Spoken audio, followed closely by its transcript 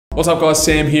What's up guys,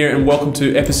 Sam here and welcome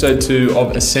to episode 2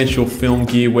 of Essential Film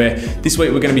Gear, where this week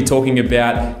we're going to be talking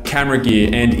about camera gear,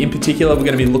 and in particular we're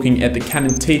going to be looking at the Canon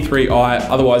T3i,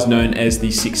 otherwise known as the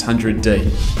 600D.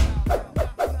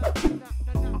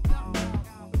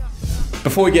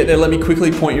 Before we get there, let me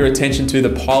quickly point your attention to the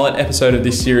pilot episode of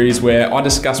this series where I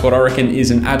discuss what I reckon is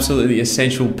an absolutely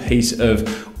essential piece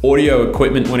of audio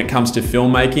equipment when it comes to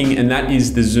filmmaking, and that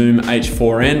is the Zoom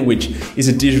H4n, which is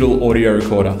a digital audio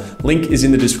recorder. Link is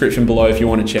in the description below if you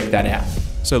want to check that out.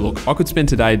 So look, I could spend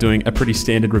today doing a pretty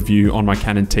standard review on my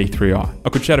Canon T3i. I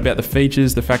could chat about the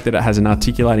features, the fact that it has an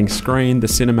articulating screen, the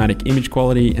cinematic image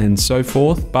quality, and so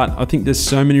forth, but I think there's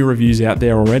so many reviews out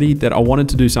there already that I wanted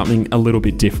to do something a little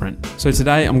bit different. So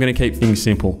today I'm going to keep things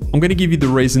simple. I'm going to give you the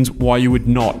reasons why you would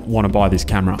not want to buy this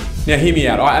camera. Now hear me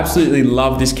out, I absolutely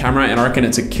love this camera and I reckon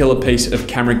it's a killer piece of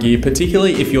camera gear,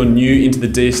 particularly if you're new into the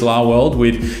DSLR world,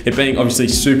 with it being obviously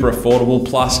super affordable,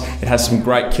 plus it has some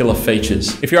great killer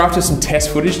features. If you're after some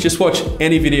test footage, just watch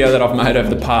any video that I've made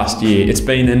over the past year. It's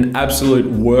been an absolute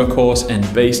workhorse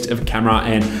and beast of a camera,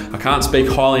 and I can't speak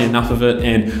highly enough of it,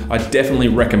 and I definitely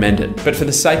recommend it. But for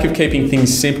the sake of keeping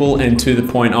things simple and to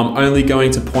the point, I'm only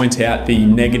going to point out the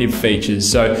negative features.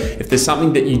 So if there's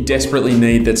something that you desperately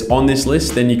need that's on this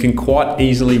list, then you can quite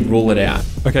easily rule it out.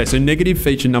 Okay, so negative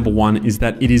feature number 1 is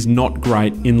that it is not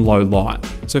great in low light.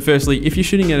 So firstly, if you're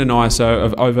shooting at an ISO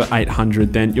of over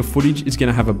 800, then your footage is going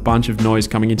to have a bunch of noise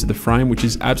coming into the frame, which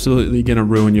is absolutely going to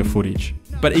ruin your footage.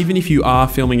 But even if you are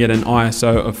filming at an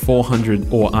ISO of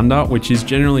 400 or under, which is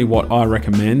generally what I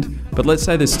recommend, but let's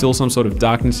say there's still some sort of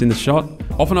darkness in the shot,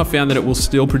 often I've found that it will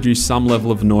still produce some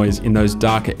level of noise in those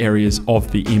darker areas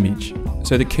of the image.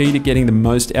 So the key to getting the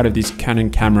most out of this Canon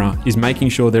camera is making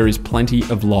sure there is plenty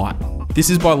of light. This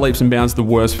is by leaps and bounds the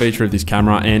worst feature of this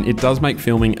camera, and it does make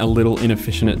filming a little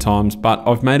inefficient at times, but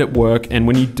I've made it work, and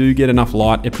when you do get enough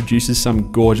light, it produces some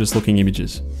gorgeous looking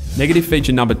images. Negative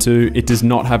feature number 2, it does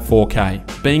not have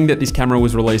 4K. Being that this camera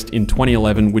was released in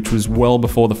 2011, which was well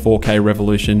before the 4K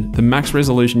revolution, the max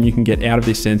resolution you can get out of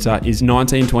this sensor is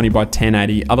 1920 by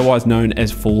 1080, otherwise known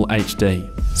as Full HD.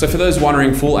 So for those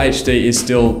wondering, Full HD is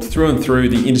still through and through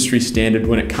the industry standard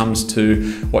when it comes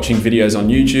to watching videos on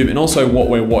YouTube, and also what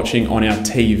we're watching on our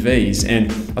TVs.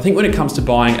 And I think when it comes to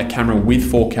buying a camera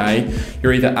with 4K,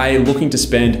 you're either A, looking to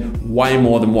spend way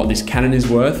more than what this Canon is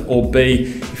worth, or B,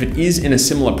 if it is in a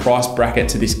similar price bracket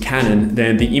to this Canon,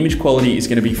 then the image quality is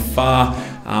going to be far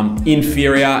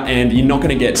inferior, and you're not going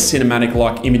to get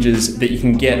cinematic-like images that you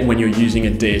can get when you're using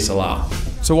a DSLR.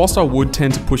 So whilst I would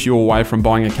tend to push you away from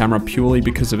buying a camera purely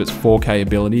because of its 4K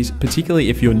abilities, particularly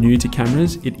if you're new to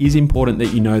cameras, it is important that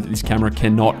you know that this camera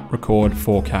cannot record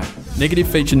 4K. Negative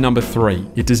feature number 3,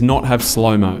 it does not have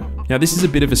slow-mo. Now this is a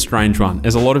bit of a strange one,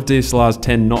 as a lot of DSLRs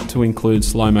tend not to include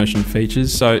slow motion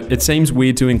features, so it seems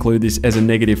weird to include this as a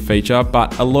negative feature,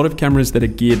 but a lot of cameras that are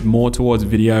geared more towards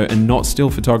video and not still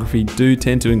photography do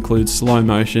tend to include slow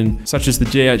motion, such as the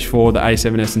GH4, the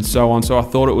A7S and so on, so I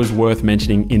thought it was worth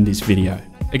mentioning in this video.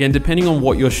 Again, depending on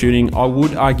what you're shooting, I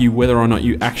would argue whether or not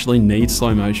you actually need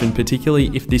slow motion,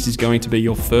 particularly if this is going to be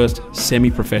your first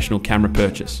semi-professional camera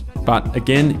purchase. But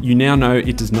again, you now know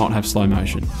it does not have slow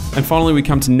motion. And finally, we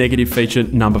come to negative feature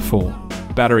number 4,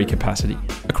 battery capacity.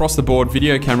 Across the board,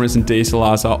 video cameras and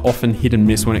DSLRs are often hit and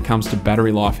miss when it comes to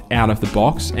battery life out of the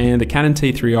box, and the Canon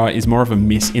T3i is more of a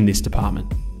miss in this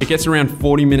department. It gets around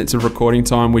 40 minutes of recording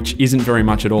time, which isn't very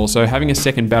much at all, so having a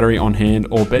second battery on hand,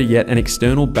 or better yet, an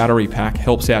external battery pack,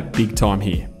 helps out big time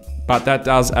here. But that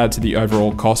does add to the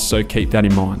overall cost, so keep that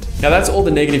in mind. Now that's all the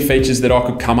negative features that I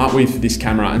could come up with for this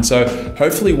camera, and so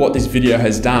hopefully what this video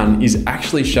has done is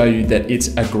actually show you that it's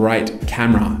a great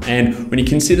camera. And when you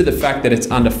consider the fact that it's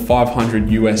under $500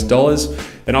 US,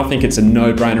 then I think it's a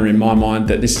no-brainer in my mind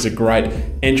that this is a great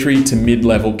entry to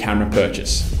mid-level camera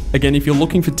purchase. Again, if you're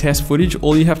looking for test footage,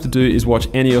 all you have to do is watch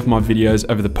any of my videos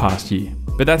over the past year.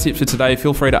 But that's it for today.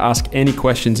 Feel free to ask any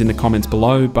questions in the comments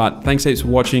below, but thanks heaps for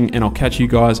watching, and I'll catch you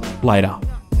guys later.